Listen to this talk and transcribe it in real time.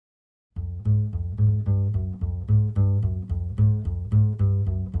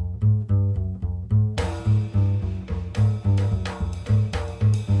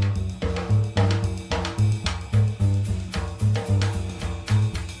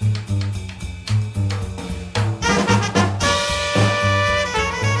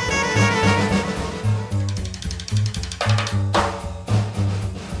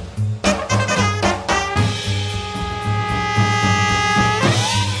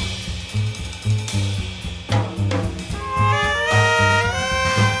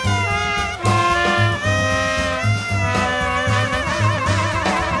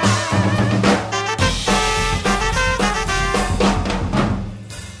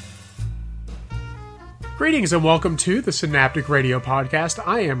Greetings and welcome to the Synaptic Radio Podcast.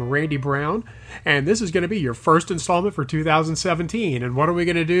 I am Randy Brown, and this is going to be your first installment for 2017. And what are we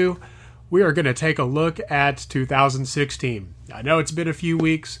going to do? We are going to take a look at 2016. I know it's been a few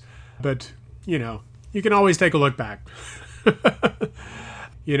weeks, but, you can always take a look back.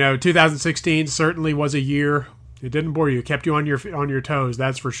 2016 certainly was a year. It didn't bore you. It kept you on your toes,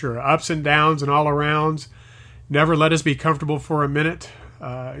 that's for sure. Ups and downs and all arounds. Never let us be comfortable for a minute.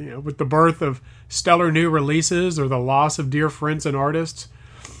 With the birth of stellar new releases or the loss of dear friends and artists.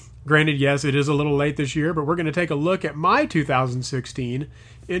 Granted, yes, it is a little late this year, but we're going to take a look at my 2016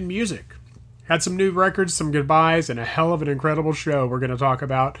 in music. Had some new records, some goodbyes, and a hell of an incredible show we're going to talk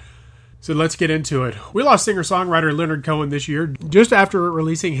about. So let's get into it. We lost singer-songwriter Leonard Cohen this year, just after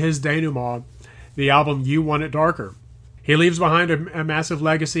releasing his denouement, the album You Want It Darker. He leaves behind a massive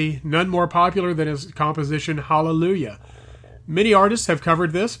legacy, none more popular than his composition Hallelujah. Many artists have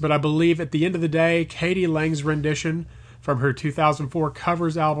covered this, but I believe at the end of the day, Katie Lang's rendition from her 2004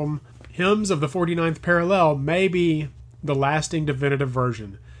 covers album, Hymns of the 49th Parallel, may be the lasting definitive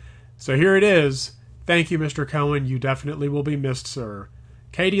version. So here it is. Thank you, Mr. Cohen. You definitely will be missed, sir.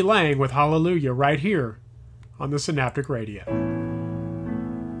 Katie Lang with Hallelujah right here on the Synaptic Radio.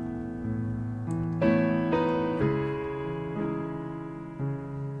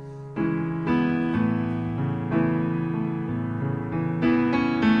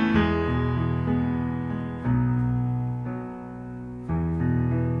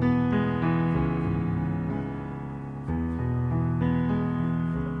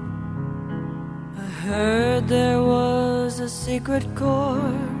 There was a secret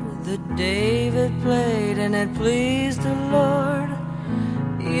chord that David played and it pleased the Lord.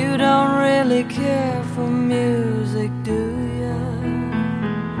 You don't really care for music, do ya?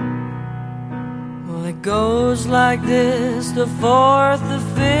 Well, it goes like this: the fourth, the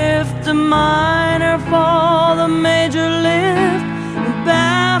fifth, the minor fall, the major lift, the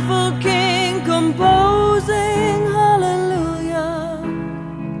baffled king composing hallelujah.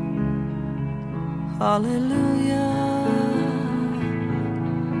 Hallelujah,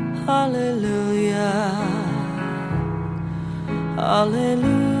 hallelujah,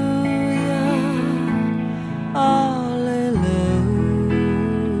 hallelujah, hallelujah.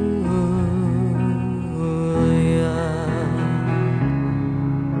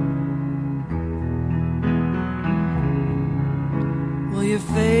 Well, your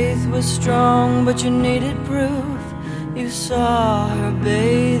faith was strong, but you needed proof. You saw her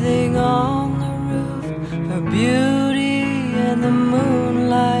bathing on the her beauty and the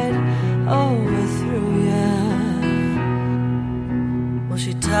moonlight overthrew ya. Well,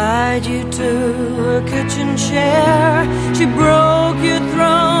 she tied you to her kitchen chair. She broke your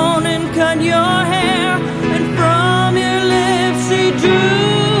throne and cut your hair, and from your lips she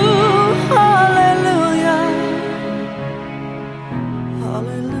drew hallelujah,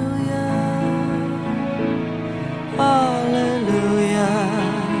 hallelujah, hallelujah,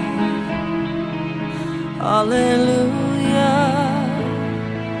 hallelujah,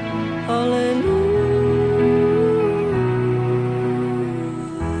 hallelujah.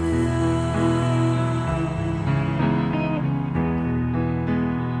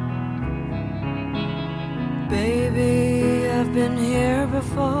 Baby, I've been here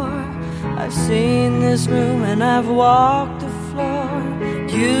before. I've seen this room and I've walked the floor.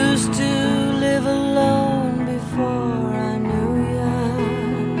 Used to live alone before I knew ya.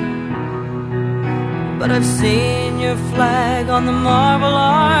 But I've seen your flag on the marble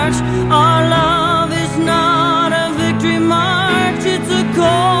arch. Our love is not a victory march. It's a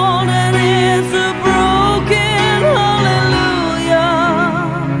cold and it's a broken hallelujah,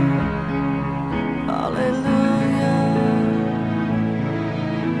 hallelujah,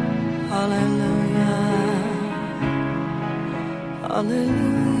 hallelujah,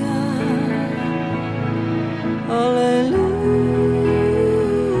 hallelujah, hallelujah.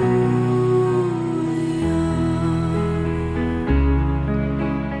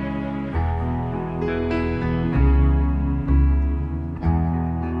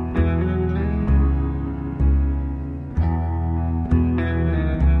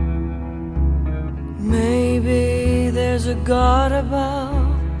 A God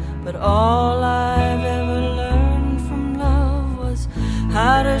above, but all I've ever learned from love was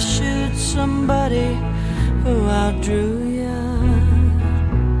how to shoot somebody who outdrew ya.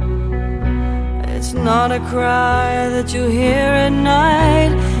 It's not a cry that you hear at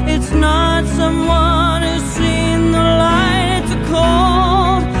night. It's not someone who's seen the light. It's a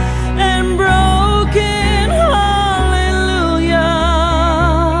cold and broken hallelujah,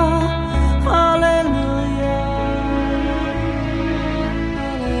 hallelujah,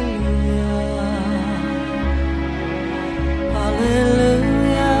 hallelujah,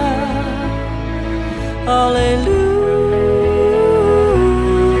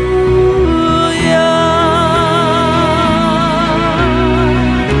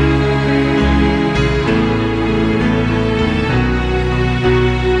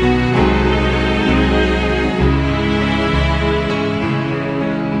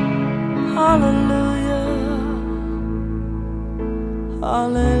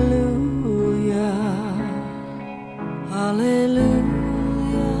 Hallelujah, hallelujah,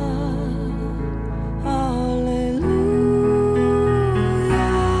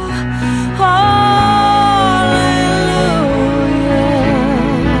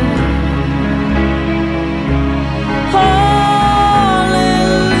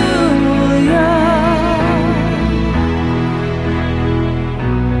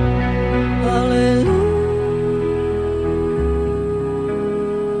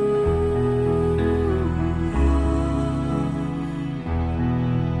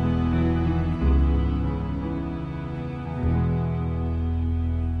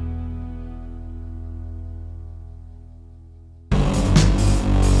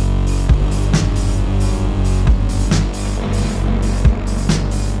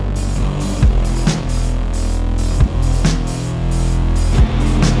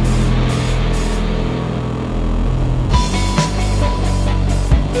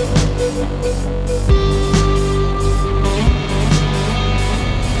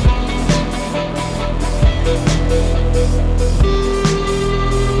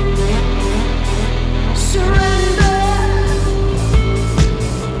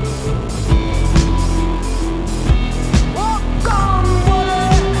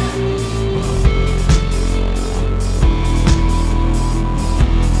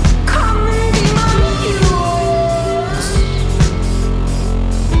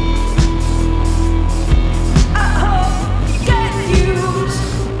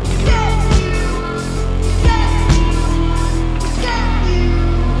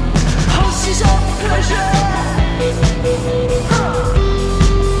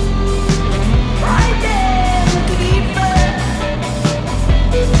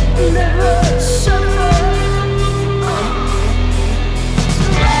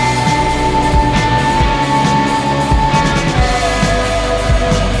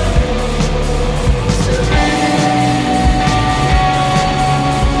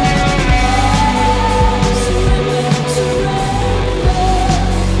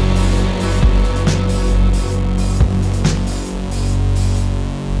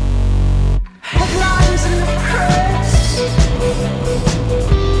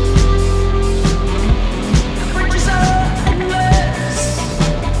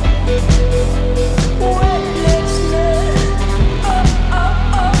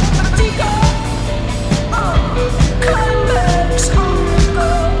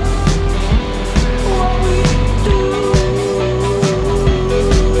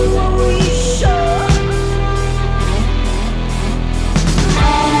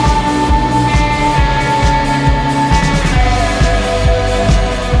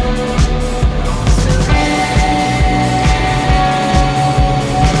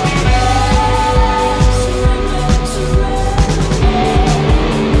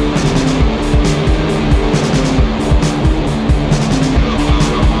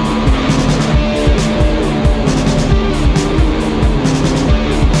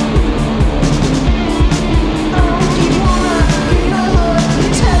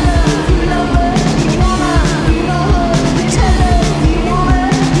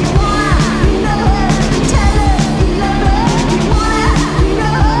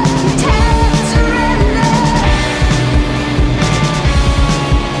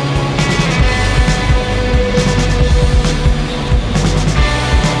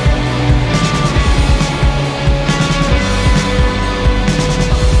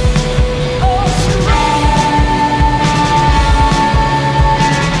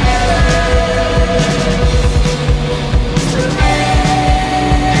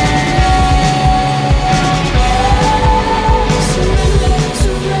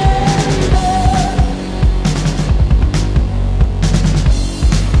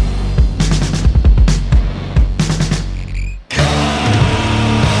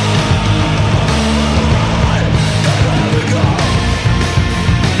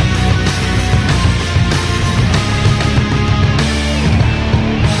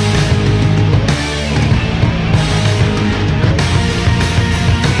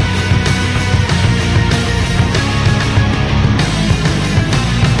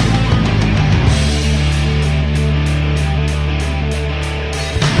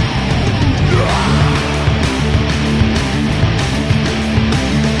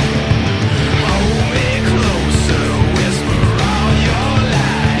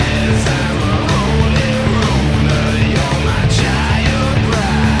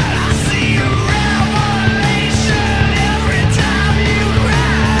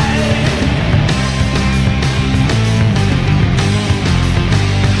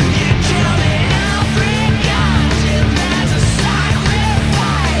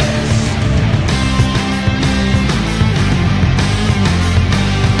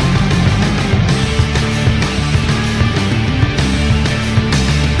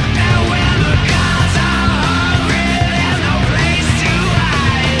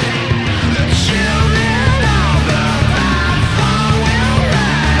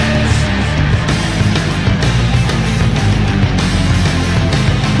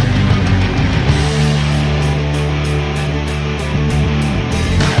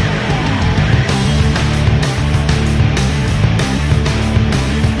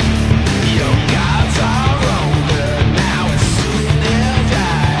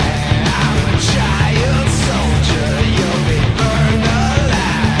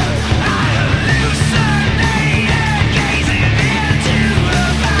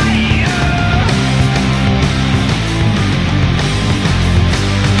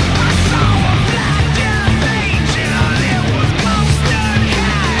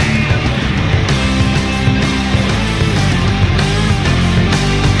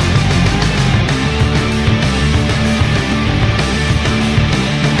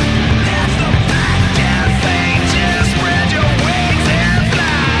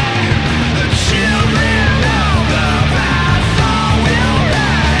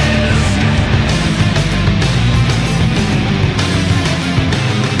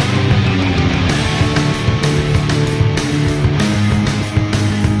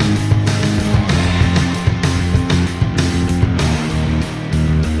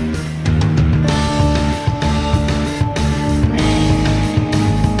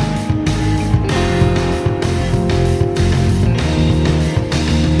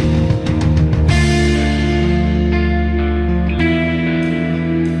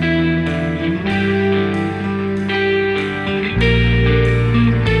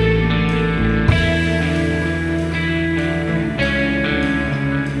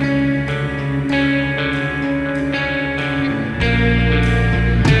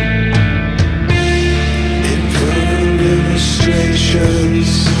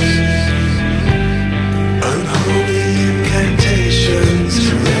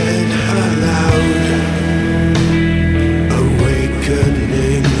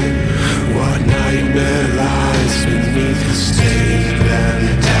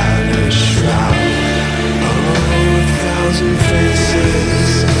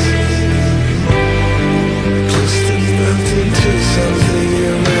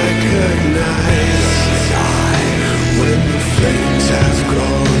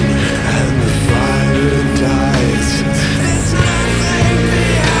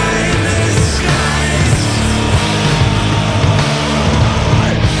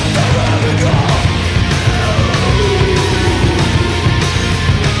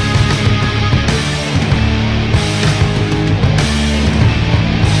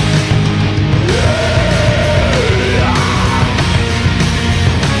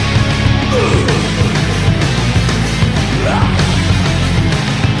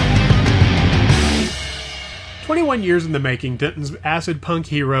 21 years in the making, Denton's acid punk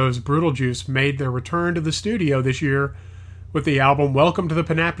heroes Brutal Juice made their return to the studio this year with the album Welcome to the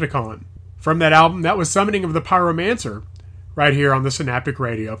Panopticon. From that album, that was Summoning of the Pyromancer, right here on the Synaptic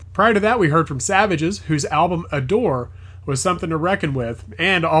Radio. Prior to that, we heard from Savages, whose album Adore was something to reckon with,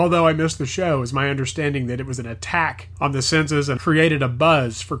 and although I missed the show, it was my understanding that it was an attack on the senses and created a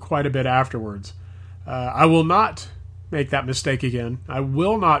buzz for quite a bit afterwards. I will not make that mistake again. I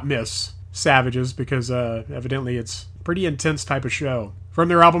will not miss Savages because evidently it's a pretty intense type of show. From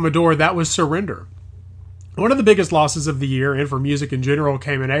their album Adore, that was Surrender. One of the biggest losses of the year, and for music in general,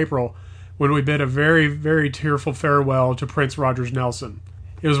 came in April when we bid a very, very tearful farewell to Prince Rogers Nelson.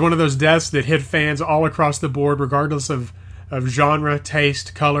 It was one of those deaths that hit fans all across the board, regardless of genre,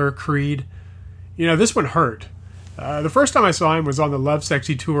 taste, color, creed. You know, this one hurt. The first time I saw him was on the Love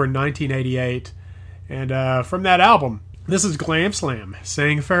Sexy tour in 1988. And from that album, this is Glam Slam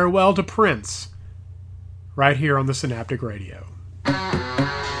saying farewell to Prince, right here on the Synaptic Radio.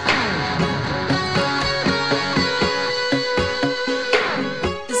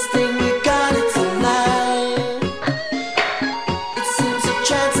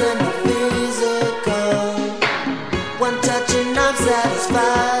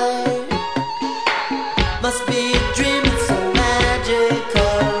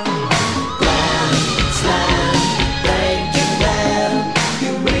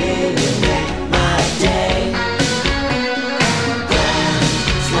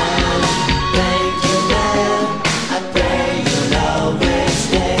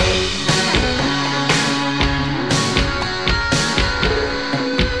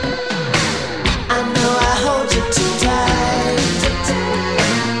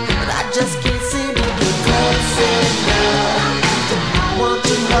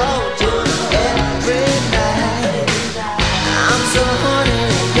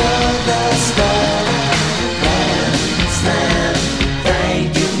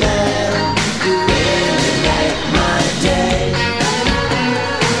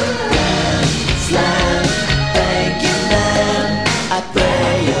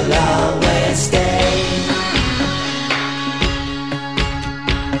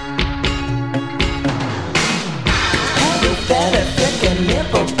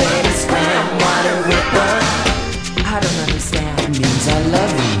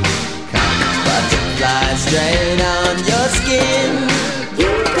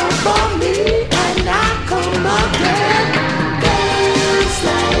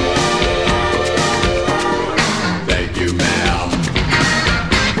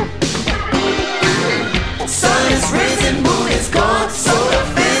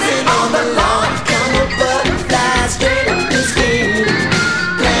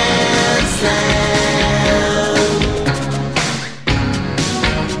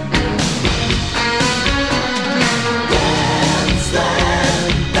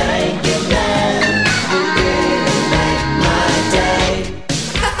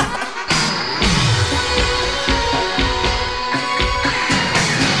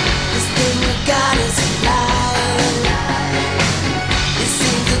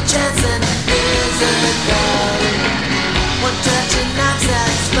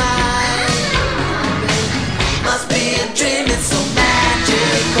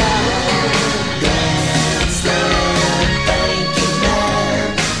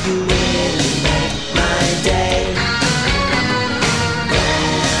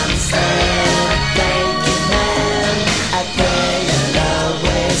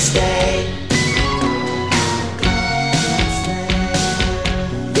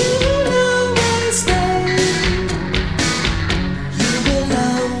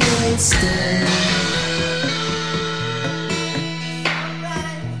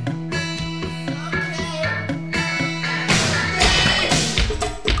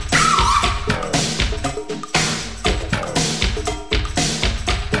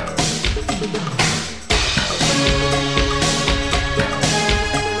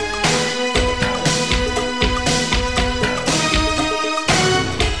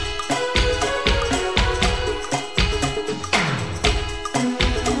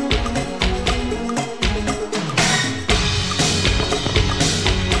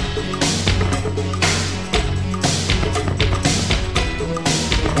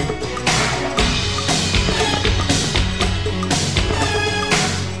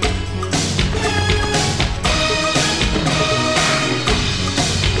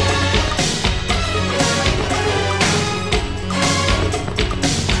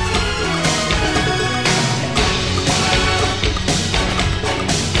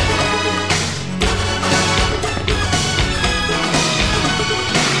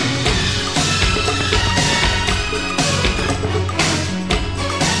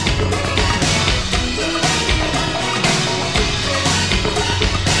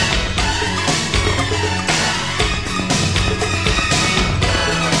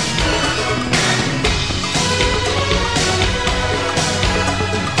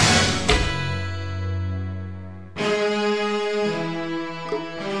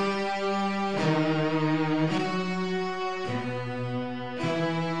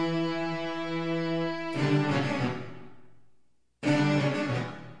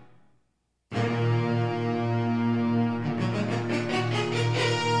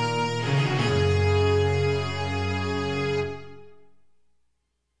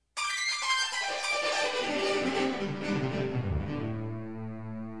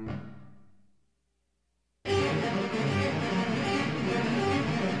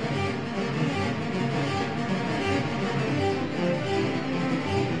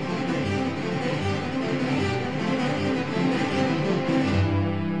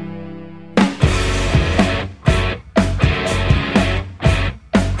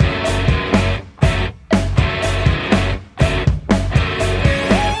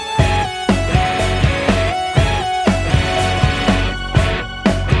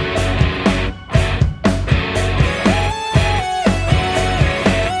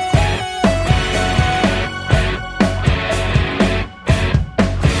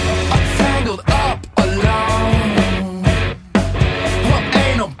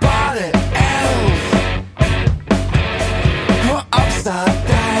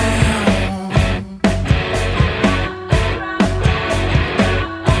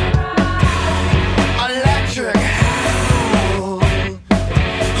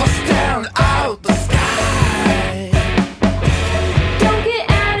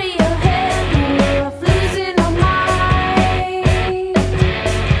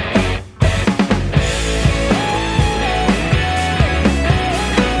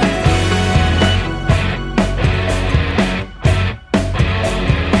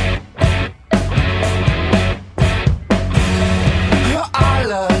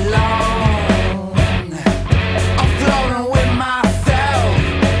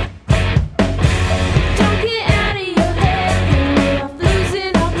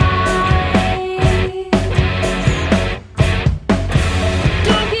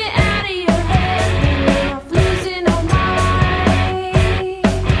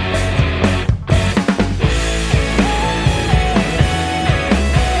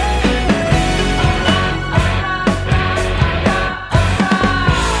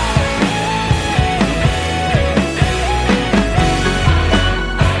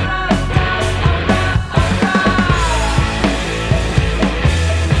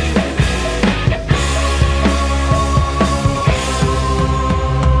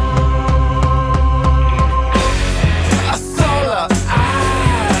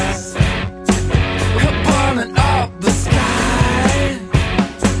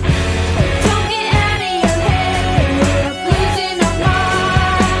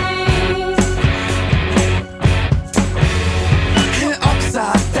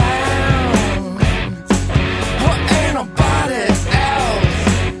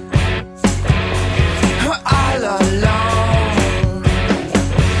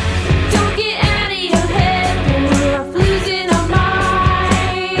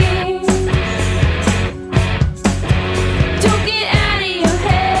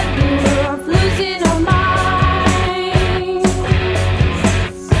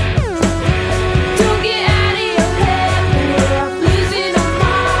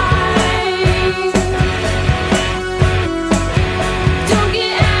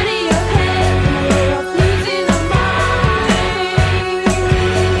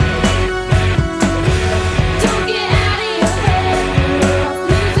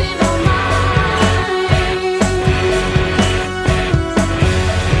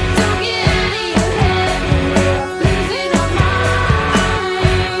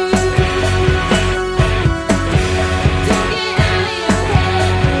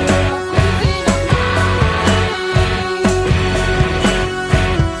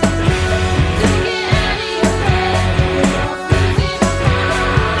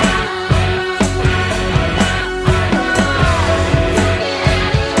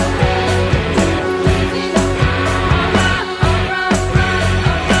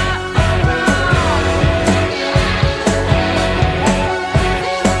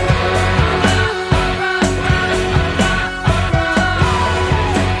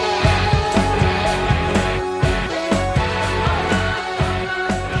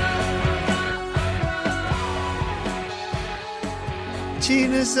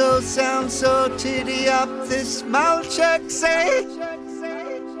 so sound so titty up, this Malchek say.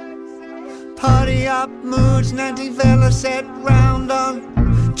 Party up moods, 90 fella set round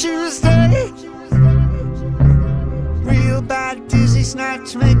on Tuesday. Real bad dizzy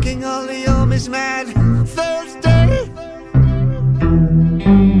snatch, making all the homies mad. Thursday.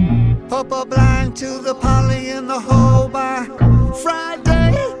 Popo blind to the poly in the hole by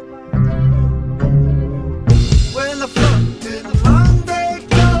Friday. When the fuck did Monday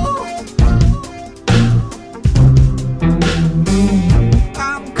go?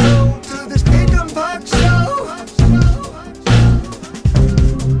 I'm cold to this pig and puck show.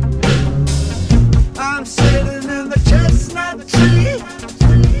 I'm sitting in the chestnut tree.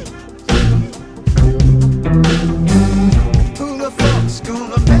 Who the fuck's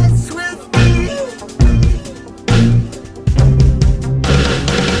gonna mess with me?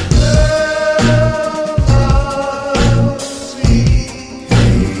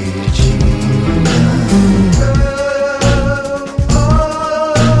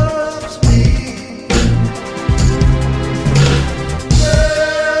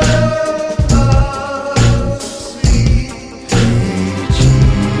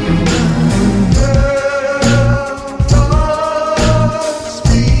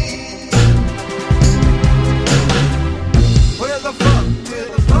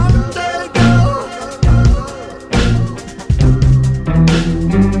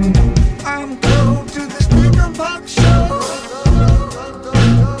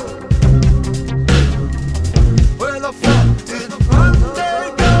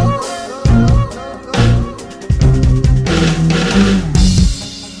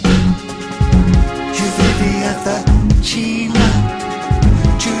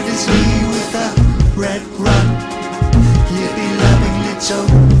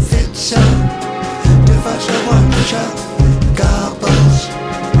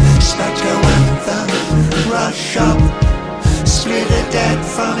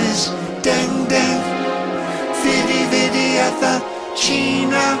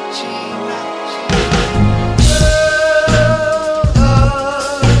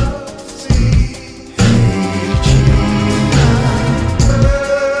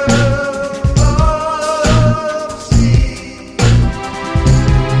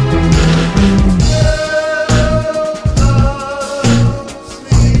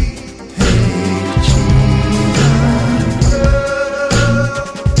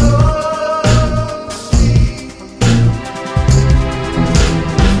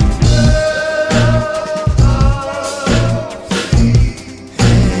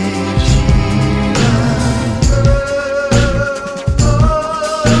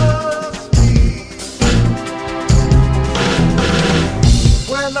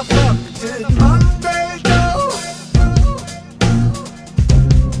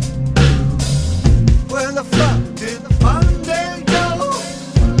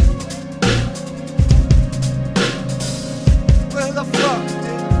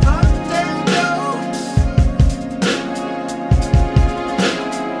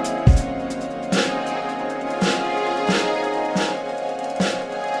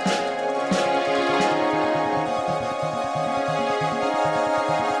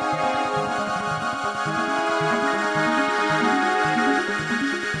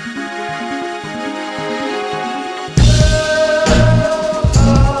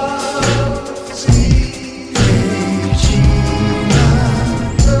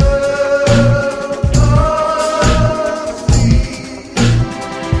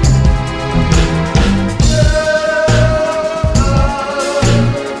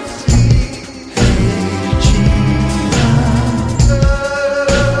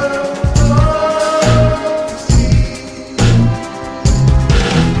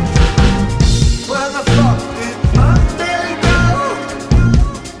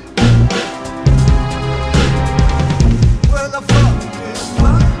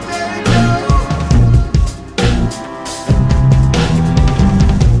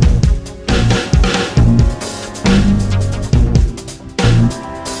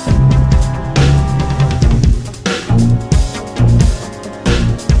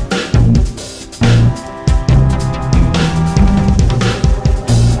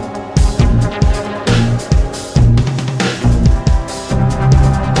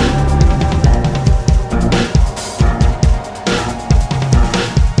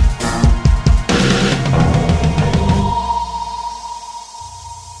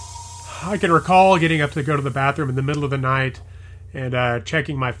 I can recall getting up to go to the bathroom in the middle of the night and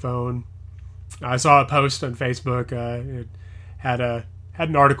checking my phone. I saw a post on Facebook. It had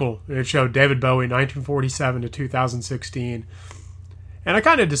an article. It showed David Bowie, 1947 to 2016. And I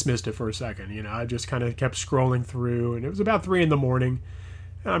kind of dismissed it for a second. I just kind of kept scrolling through, and it was about 3 a.m, and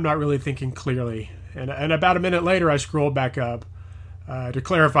I'm not really thinking clearly. And about a minute later, I scrolled back up to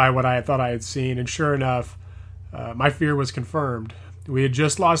clarify what I thought I had seen, and sure enough, my fear was confirmed. We had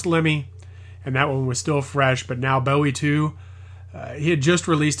just lost Lemmy, and that one was still fresh, but now Bowie too. He had just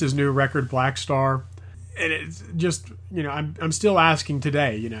released his new record, Black Star, and it's just, I'm still asking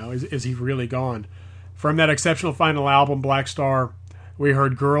today, is he really gone? From that exceptional final album, Black Star, we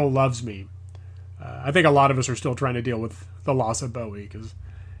heard Girl Loves Me. I think a lot of us are still trying to deal with the loss of Bowie, because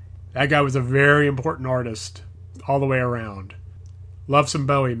that guy was a very important artist all the way around. Love some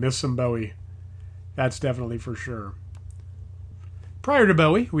Bowie, miss some Bowie. That's definitely for sure. Prior to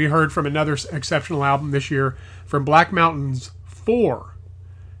Bowie, we heard from another exceptional album this year from Black Mountain's 4.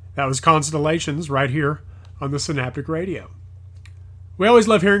 That was Constellations right here on the Synaptic Radio. We always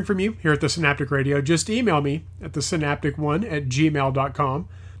love hearing from you here at the Synaptic Radio. Just email me at thesynaptic1@gmail.com.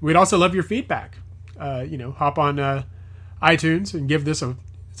 We'd also love your feedback. Hop on iTunes and give this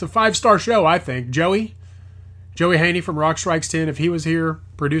it's a 5-star show, I think. Joey Haney from Rock Strikes 10, if he was here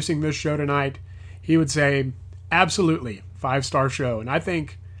producing this show tonight, he would say, absolutely, 5-star show. And I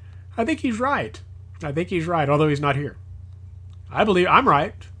think he's right. I think he's right, although he's not here. I believe I'm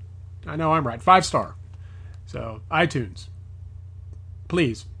right. I know I'm right. 5-star. So, iTunes.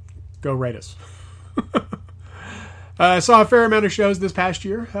 Please, go rate us. I saw a fair amount of shows this past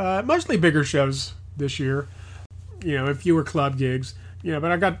year. Mostly bigger shows this year. And fewer club gigs.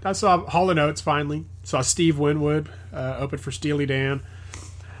 But I saw Hall & Oates finally. Saw Steve Winwood open for Steely Dan.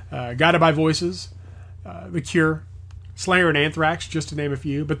 Guided by Voices. The Cure. Slayer and Anthrax, just to name a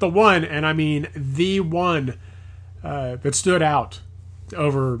few. But the one, and I mean the one, that stood out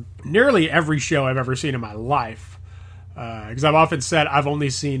over nearly every show I've ever seen in my life. Because I've often said I've only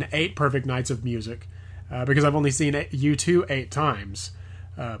seen 8 perfect nights of music. Because I've only seen U2 8 times.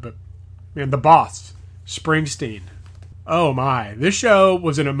 But, man, the boss, Springsteen. Oh my. This show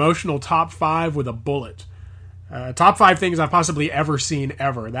was an emotional top 5 with a bullet. Top 5 things I've possibly ever seen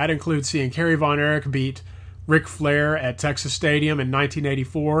ever. That includes seeing Kerry Von Erich beat Ric Flair at Texas Stadium in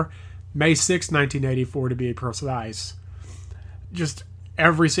 1984. May 6, 1984 to be precise. Just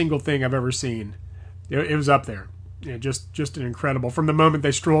every single thing I've ever seen. It was up there. Just an incredible. From the moment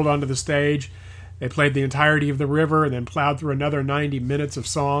they strolled onto the stage, they played the entirety of The River and then plowed through another 90 minutes of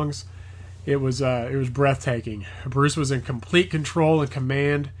songs. It was breathtaking. Bruce was in complete control and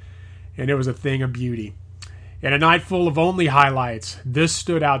command, and it was a thing of beauty. In a night full of only highlights, this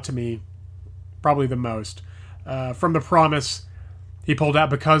stood out to me probably the most. From The Promise, he pulled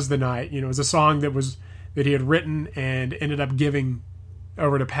out Because the Night. It was a song that he had written and ended up giving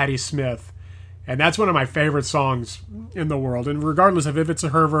over to Patti Smith. And that's one of my favorite songs in the world. And regardless of if it's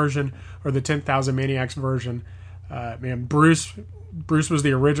her version or the 10,000 Maniacs version, man, Bruce was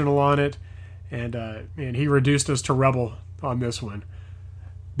the original on it. And he reduced us to rebel on this one.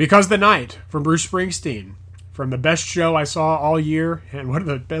 Because the Night from Bruce Springsteen. From the best show I saw all year and one of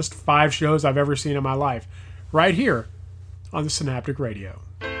the best 5 shows I've ever seen in my life. Right here on the Synaptic Radio.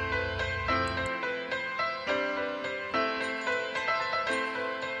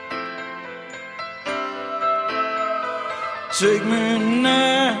 Take me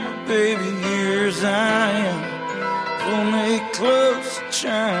now, baby, here as I am. Pull me close,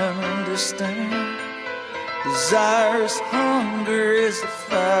 try and understand. Desire is hunger, is the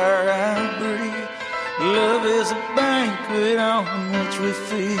fire I breathe. Love is a banquet on which we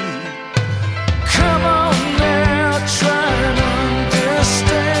feed. Come on now, try and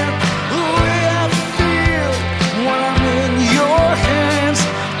understand the way I feel when I'm in your hands.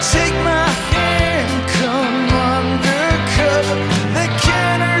 Take my hand, come undercover. They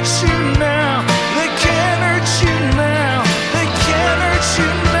can't hurt you now, they can't hurt you now, they can't hurt you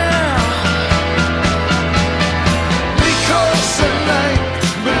now. Because the night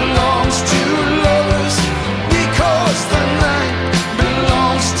belongs to lovers. Because the night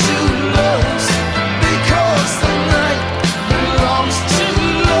belongs to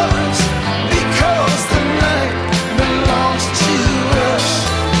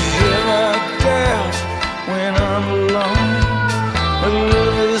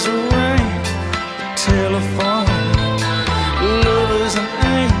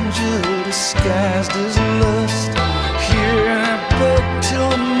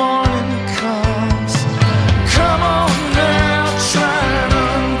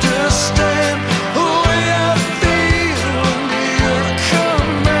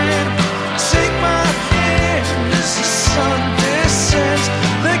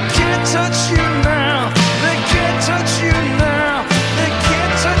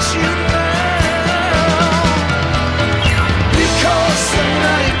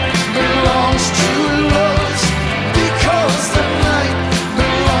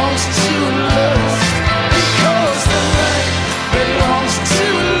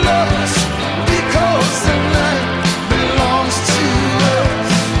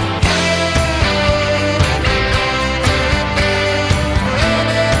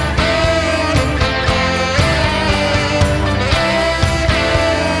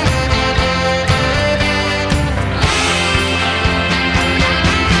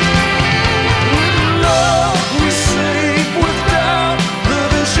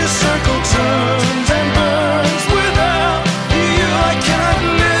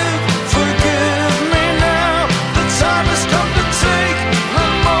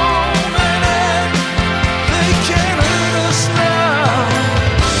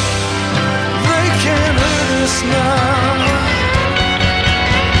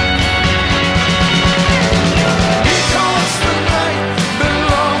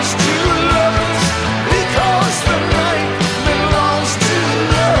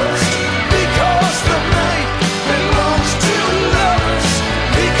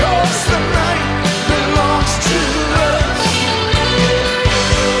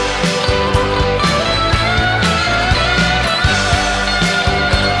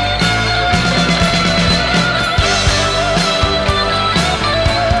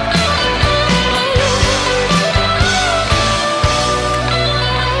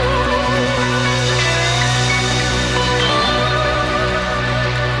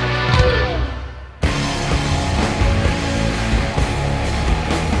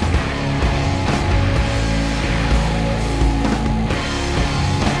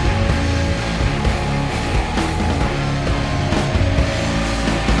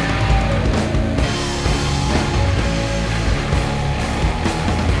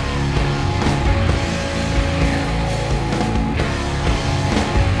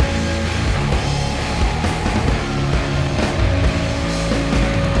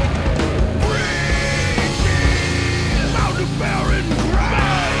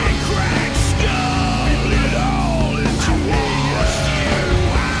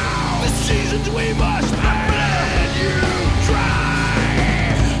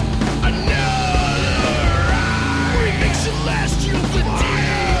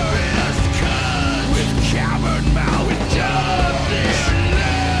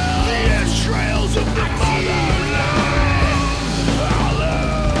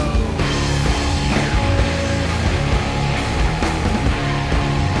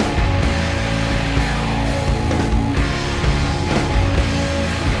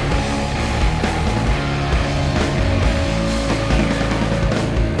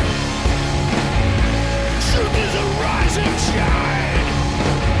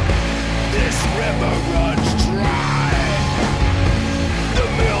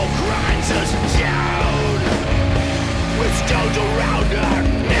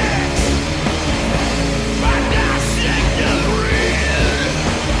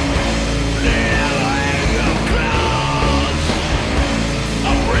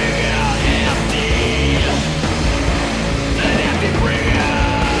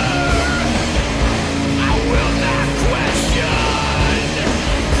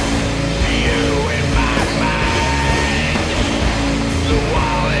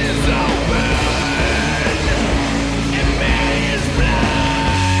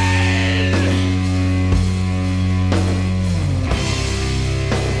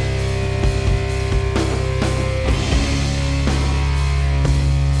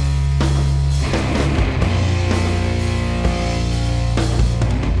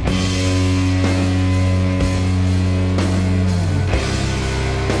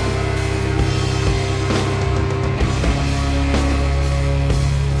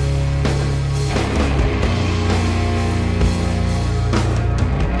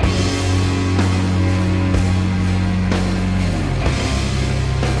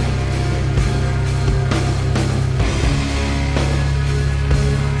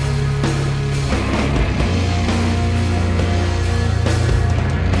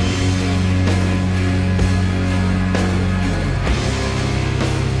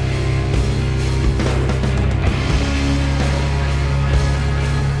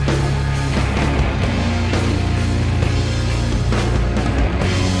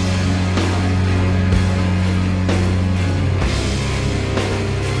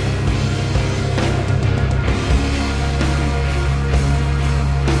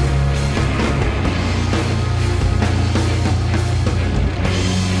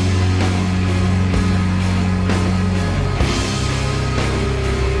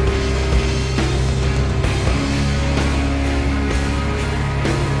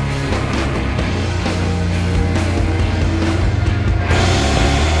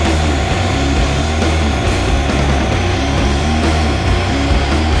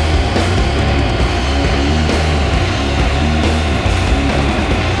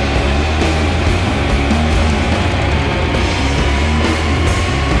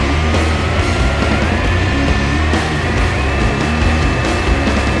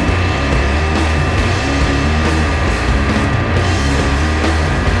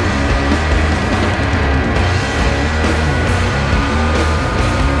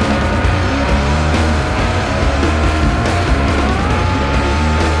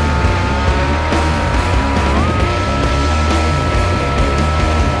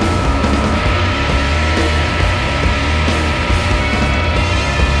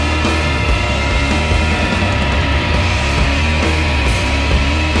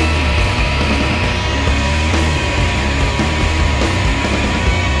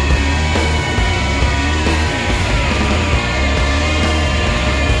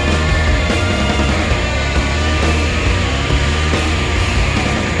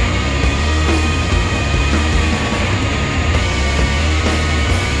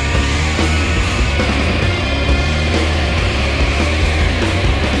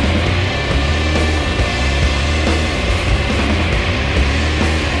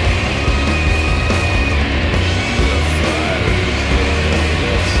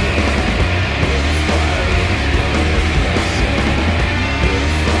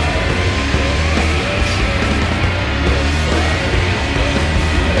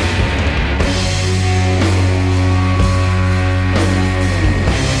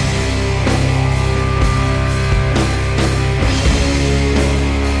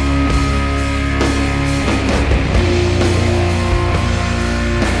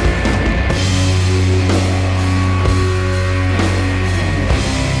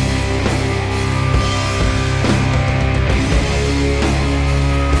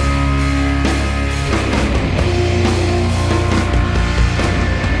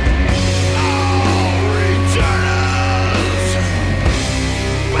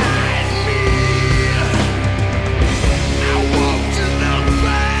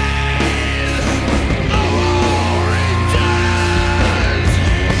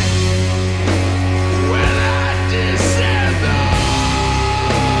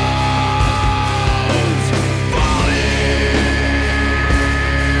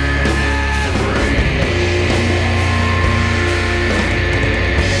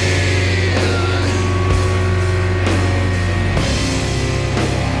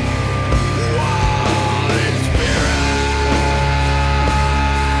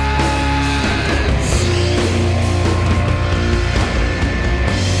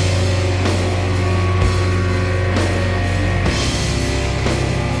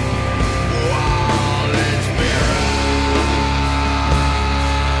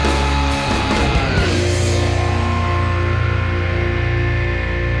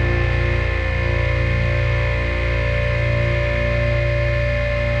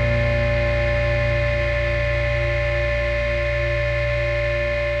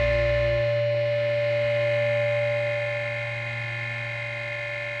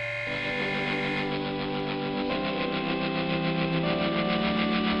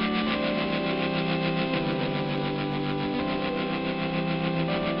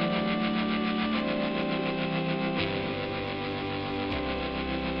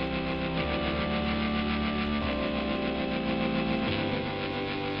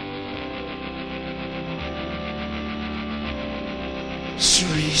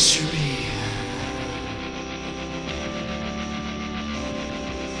Cherie, cherie.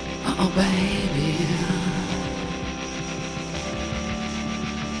 Oh, baby.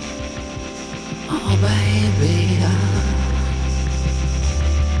 Oh, baby.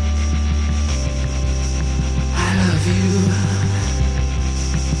 I love you.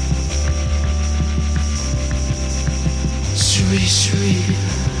 Cherie, cherie.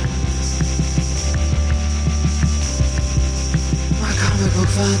 My comic book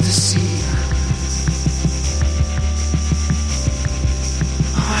fantasy.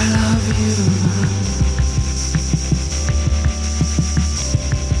 I love you.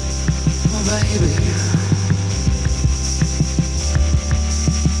 Oh, baby.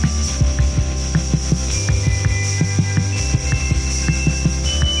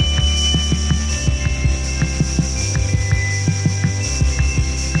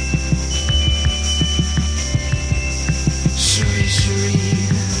 Cherie, cherie.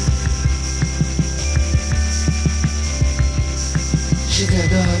 She got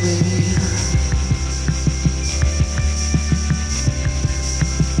dog, baby.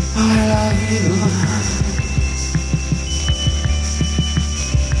 I love you.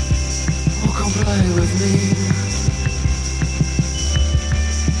 Oh, come play with me.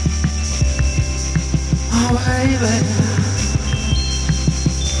 Oh, baby.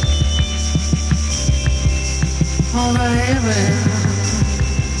 Oh, baby.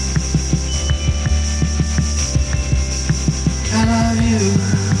 I love you.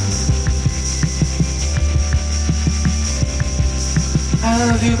 I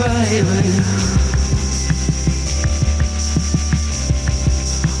love you, baby.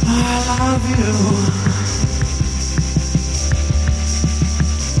 I love you.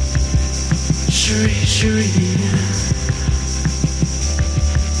 Cherie, cherie.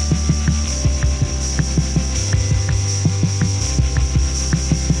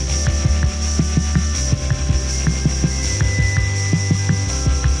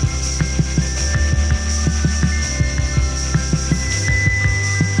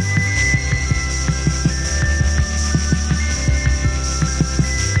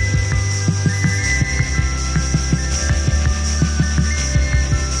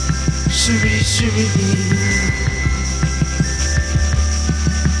 Cherie, cherie.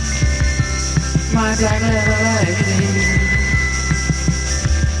 My black little lady.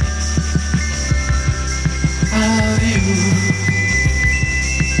 I love you.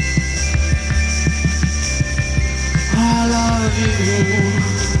 I love you.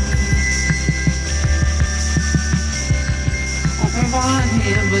 Oh, my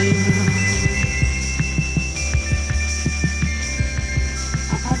baby.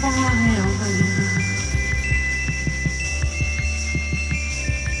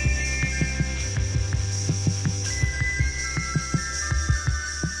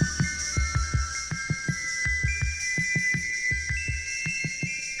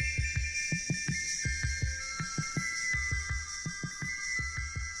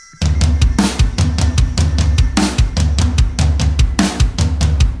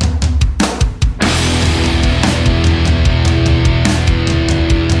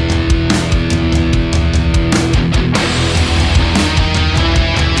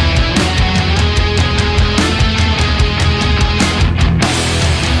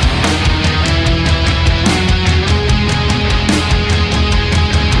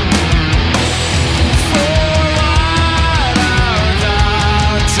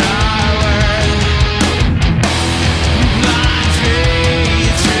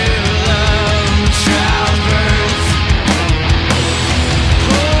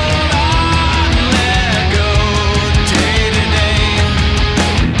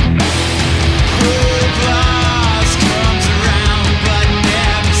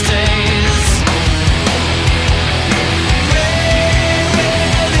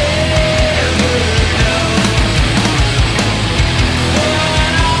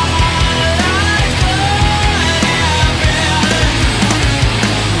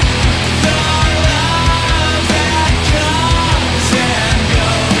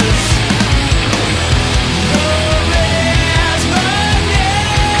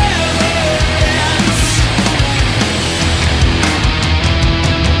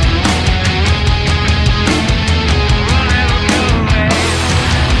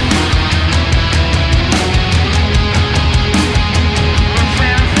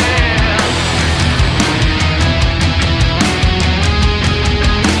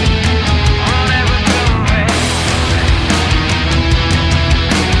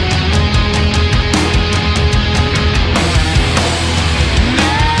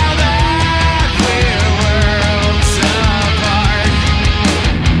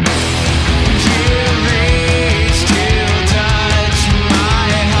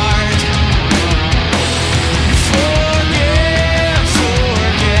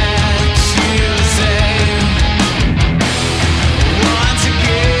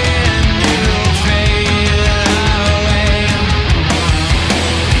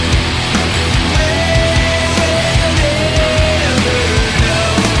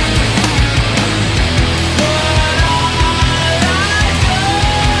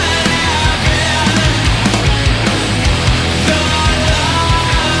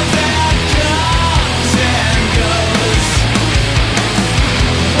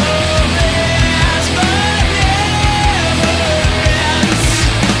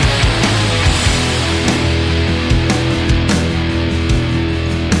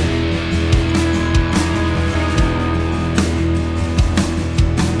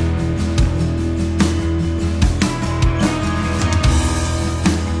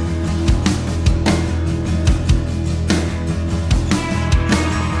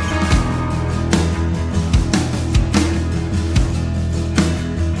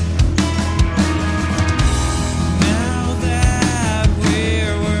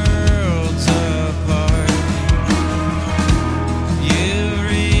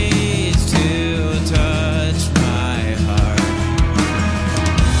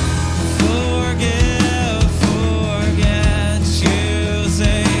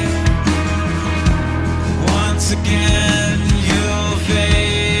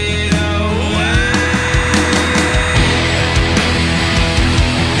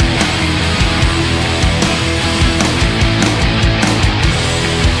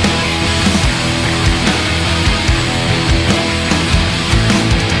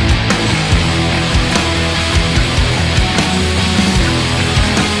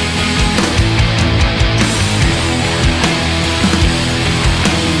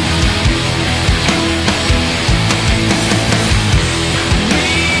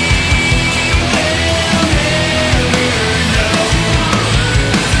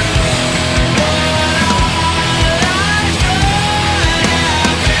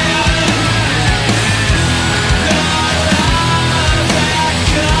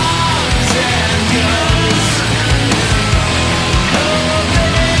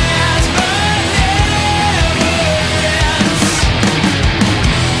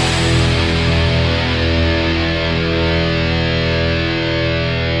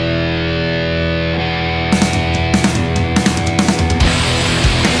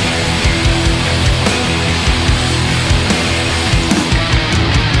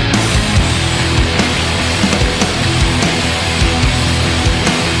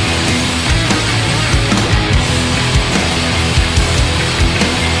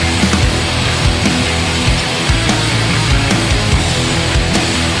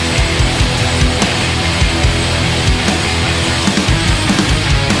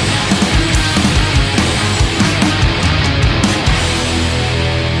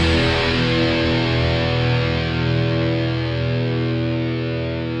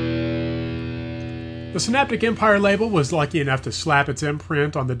 The Synaptic Empire label was lucky enough to slap its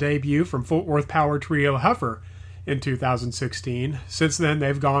imprint on the debut from Fort Worth power trio Huffer in 2016. Since then,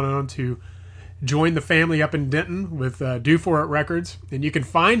 they've gone on to join the family up in Denton with Do For It Records, and you can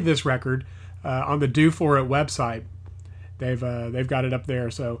find this record on the Do For It website. They've got it up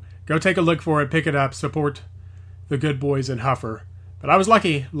there, so go take a look for it, pick it up, support the good boys in Huffer. But I was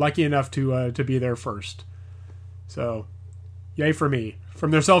lucky enough to be there first. So, yay for me. From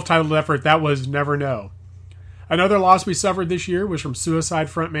their self-titled effort, that was Never Know. Another loss we suffered this year was from Suicide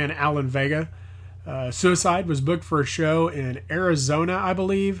frontman Alan Vega. Suicide was booked for a show in Arizona, I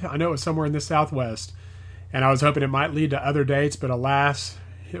believe. I know it was somewhere in the Southwest. And I was hoping it might lead to other dates, but alas,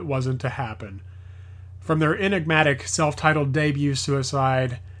 it wasn't to happen. From their enigmatic self-titled debut,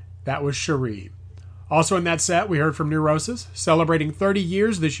 Suicide, that was Cherie. Also in that set, we heard from Neurosis, celebrating 30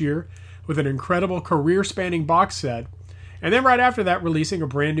 years this year with an incredible career-spanning box set. And then right after that, releasing a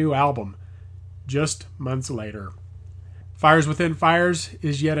brand new album, just months later. Fires Within Fires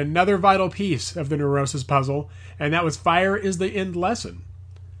is yet another vital piece of the Neurosis puzzle, and that was Fire is the End Lesson.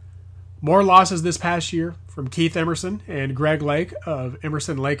 More losses this past year from Keith Emerson and Greg Lake of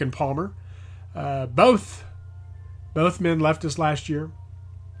Emerson, Lake and Palmer. Both men left us last year.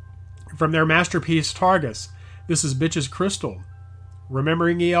 From their masterpiece Targus, this is Bitches Crystal,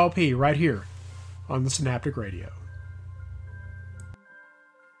 Remembering ELP, right here on the Synaptic Radio.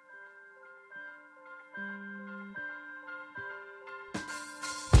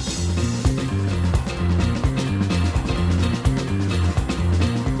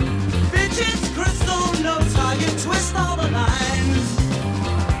 Twist all the lines.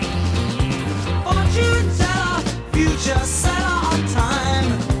 Fortune teller, future seller on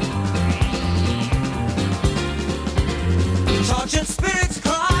time. Tortured spirits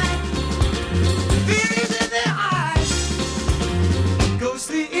cry, fears in their eyes.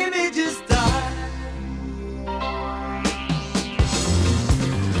 Ghostly images die.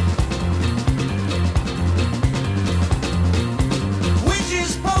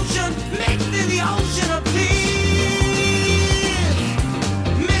 Witch's potion mixed in the ocean of peace.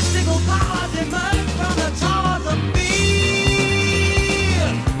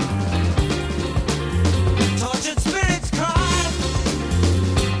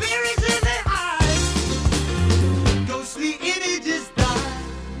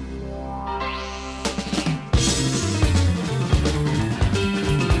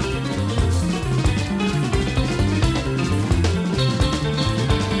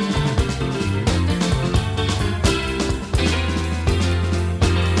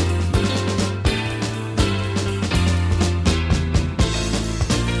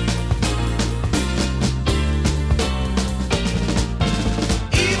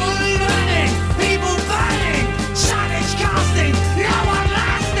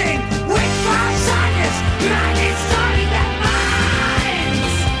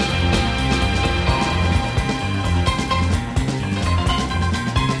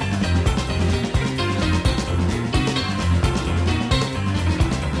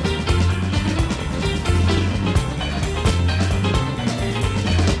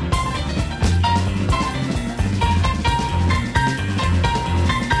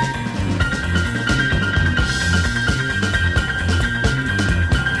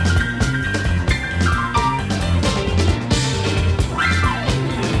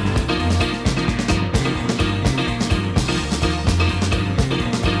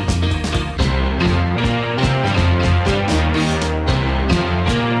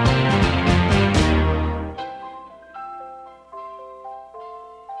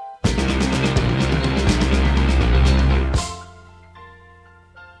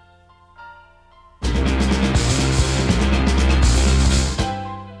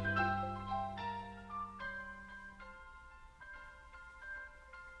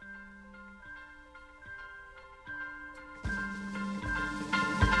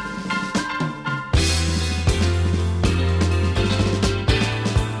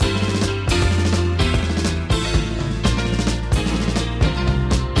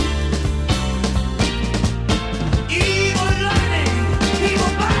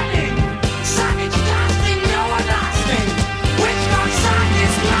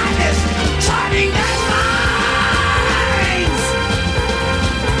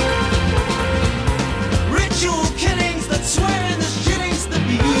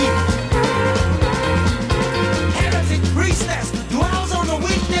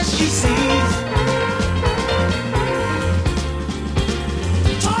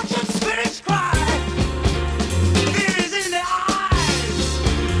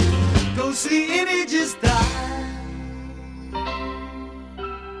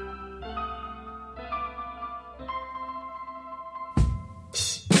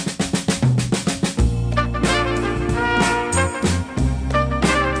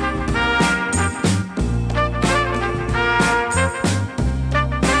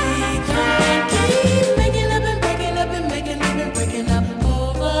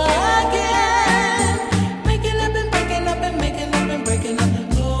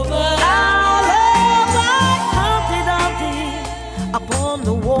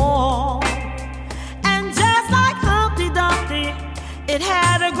 it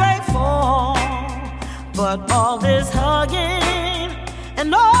had a great fall. But all this hugging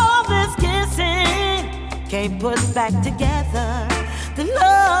and all this kissing can't put back together the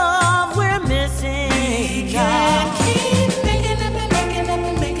love we're missing. We can't keep making up and making up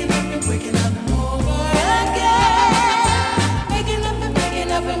and making up and breaking up over again. Making up and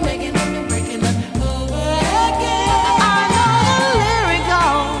making up and making up and breaking up over again. I know the lyric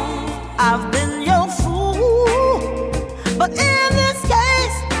goes, I've been your fool, but in this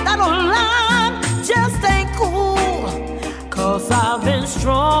case, that old line just ain't cool. 'Cause I've been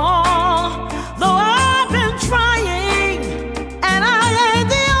strong, though I've been trying, and I ain't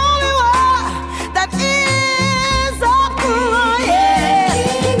the only one that is a fool. Yeah,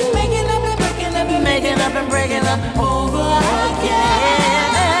 keep making up and breaking up and making up and breaking up over again.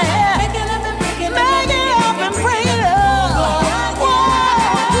 Making up and breaking up, making up and breaking up over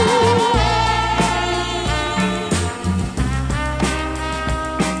again.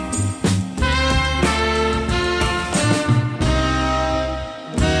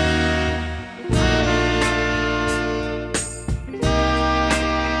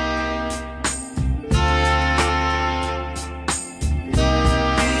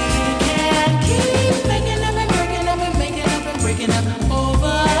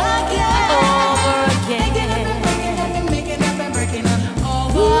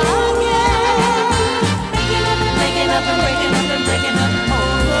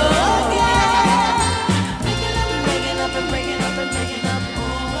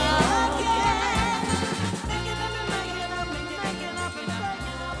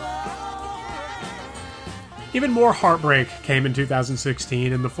 Even more heartbreak came in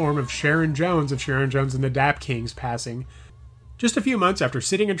 2016 in the form of Sharon Jones and the Dap Kings passing just a few months after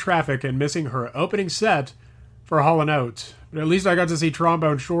sitting in traffic and missing her opening set for Hall & Oates. But at least I got to see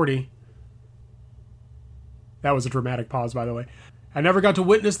Trombone Shorty. That was a dramatic pause, by the way. I never got to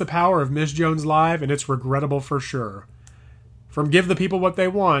witness the power of Miss Jones live, and it's regrettable for sure. From Give the People What They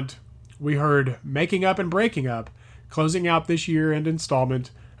Want, we heard Making Up and Breaking Up, closing out this year-end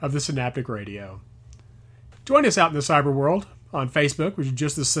installment of the Synaptic Radio. Join us out in the cyber world on Facebook, which is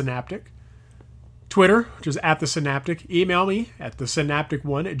just the Synaptic. Twitter, which is @the-synaptic. Email me at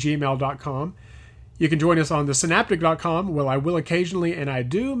thesynaptic1@gmail.com. You can join us on thesynaptic.com, where I will occasionally, and I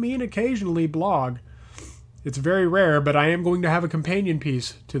do mean occasionally, blog. It's very rare, but I am going to have a companion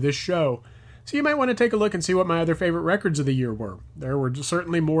piece to this show. So you might want to take a look and see what my other favorite records of the year were. There were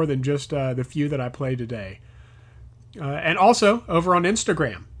certainly more than just the few that I played today. And also over on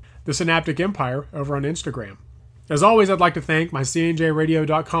Instagram. The Synaptic Empire over on Instagram. As always, I'd like to thank my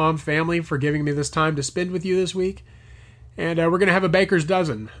CNJRadio.com family for giving me this time to spend with you this week. And we're going to have a baker's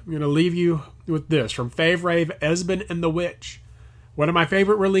dozen. I'm going to leave you with this from Fave Rave, Esben and the Witch. One of my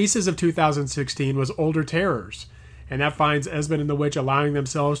favorite releases of 2016 was Older Terrors. And that finds Esben and the Witch allowing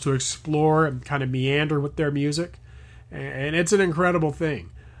themselves to explore and kind of meander with their music. And it's an incredible thing.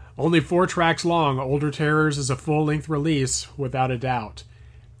 Only 4 tracks long, Older Terrors is a full-length release, without a doubt.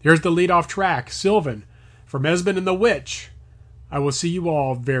 Here's the lead-off track, Sylvan, from Esben and the Witch. I will see you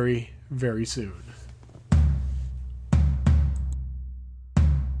all very, very soon.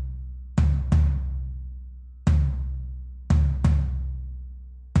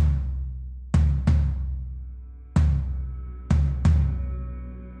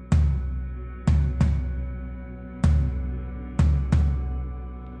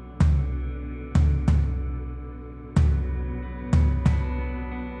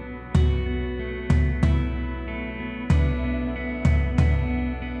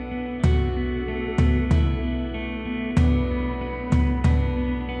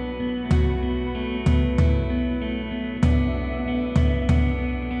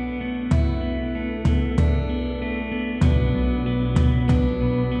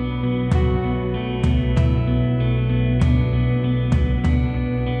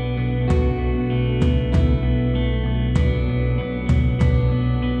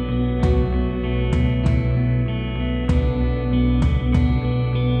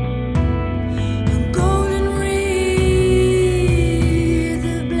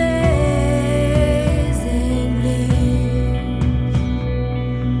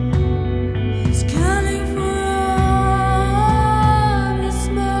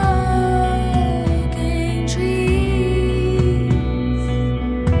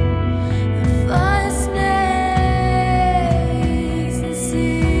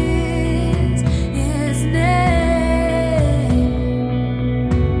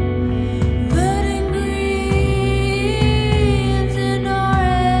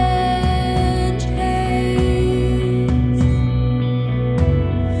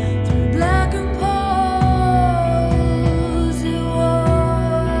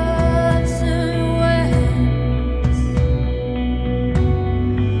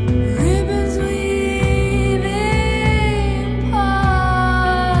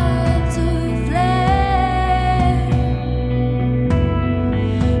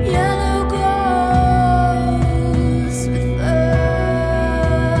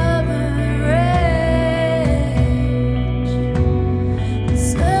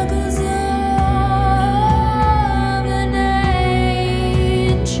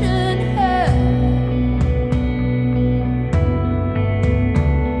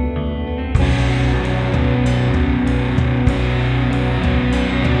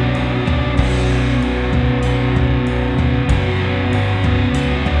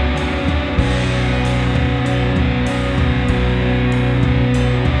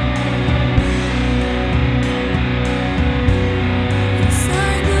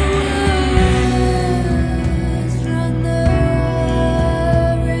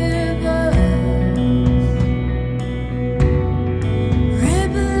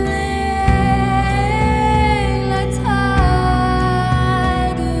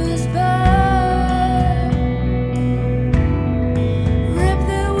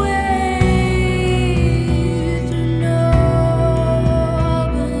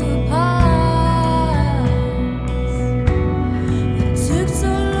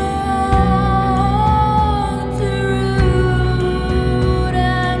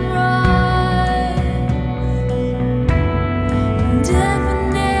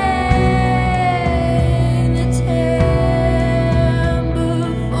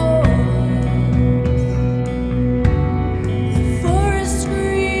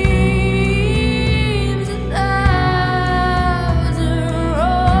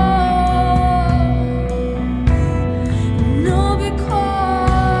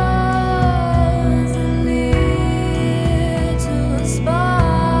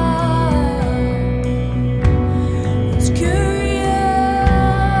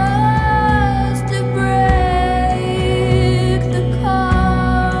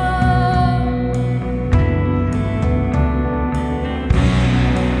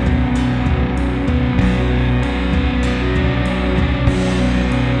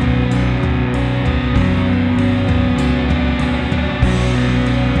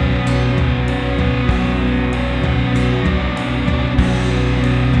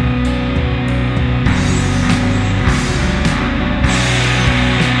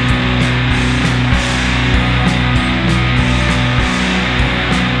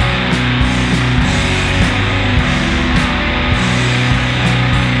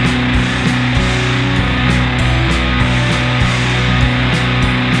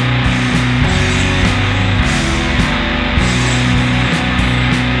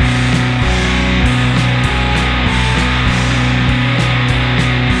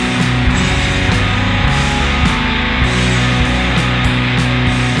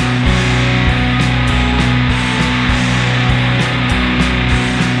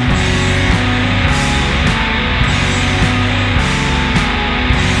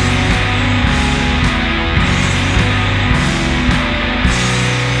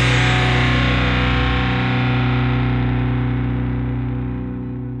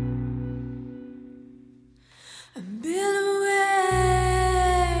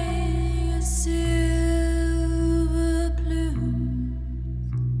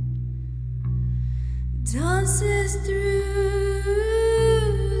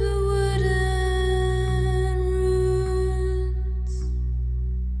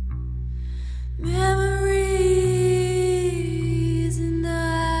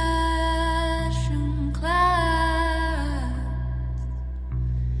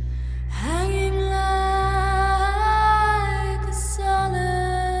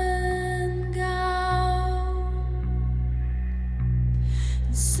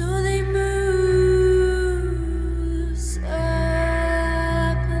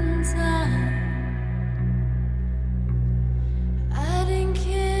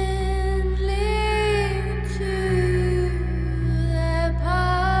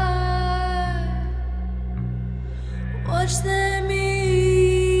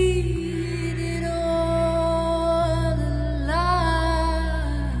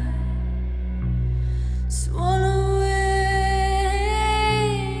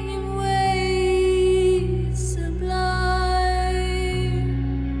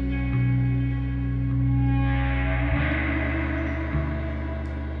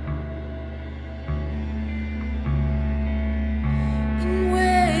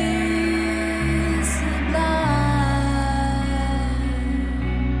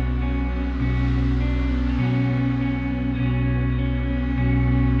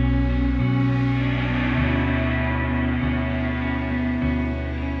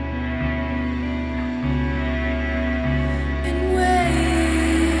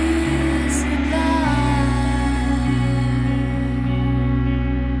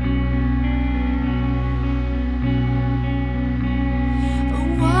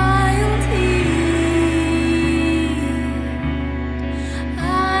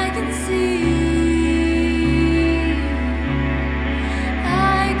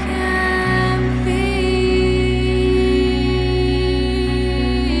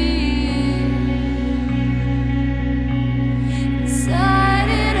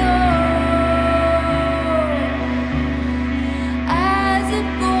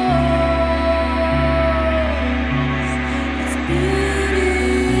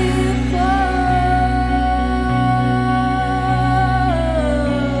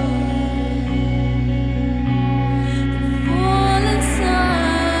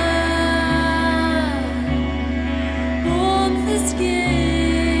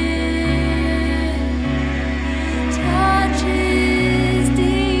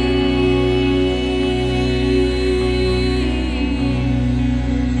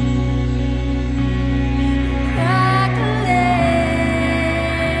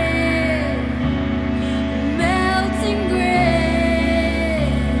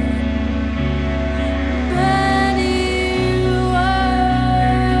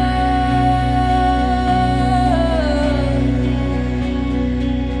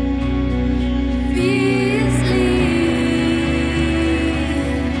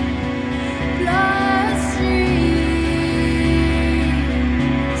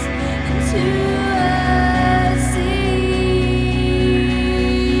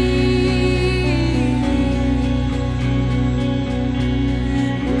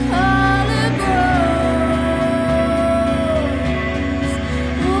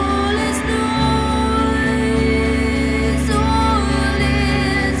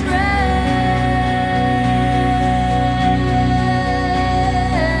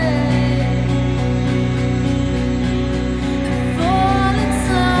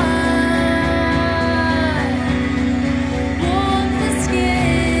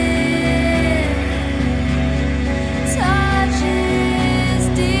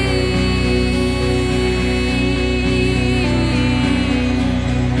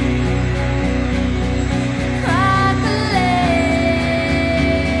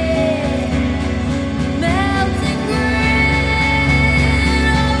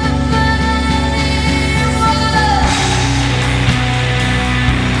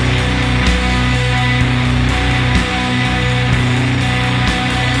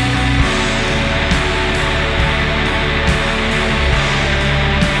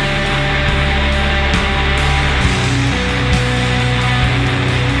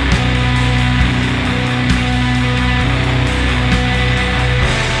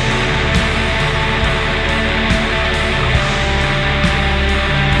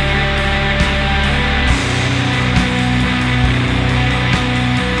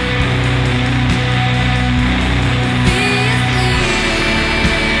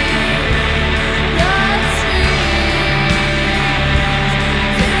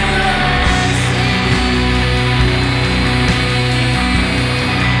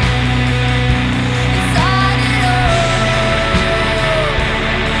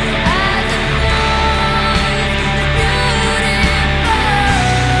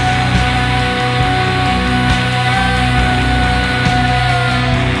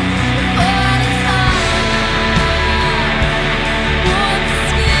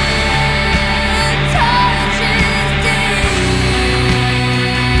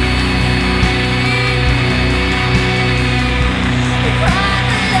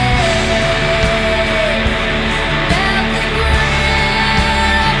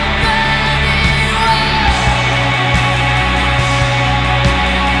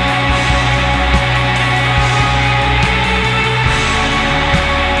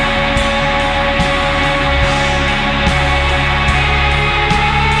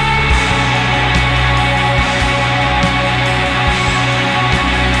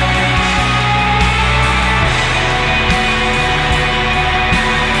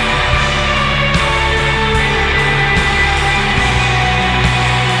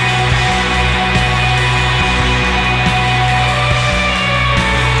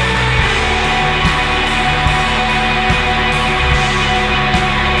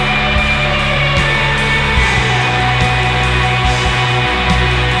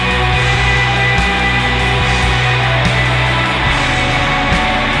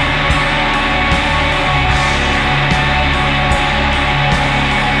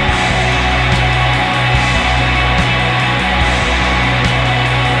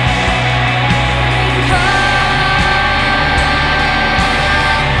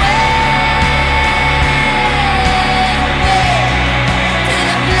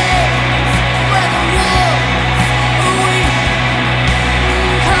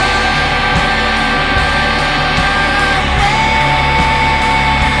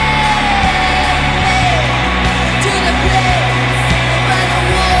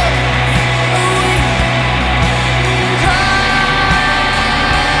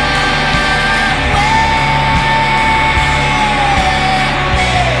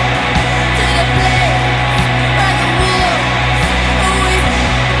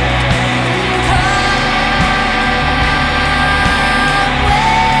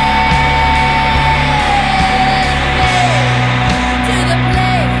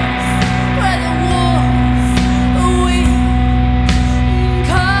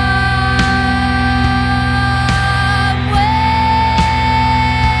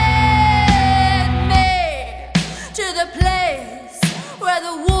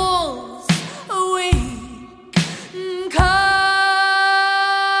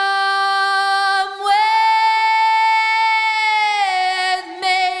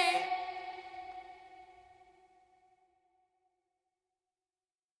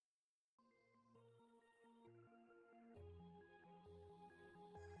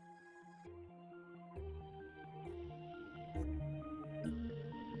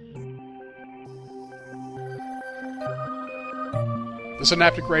 The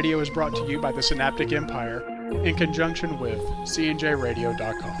Synaptic Radio is brought to you by the Synaptic Empire in conjunction with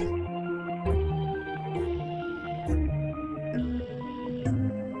cnjradio.com.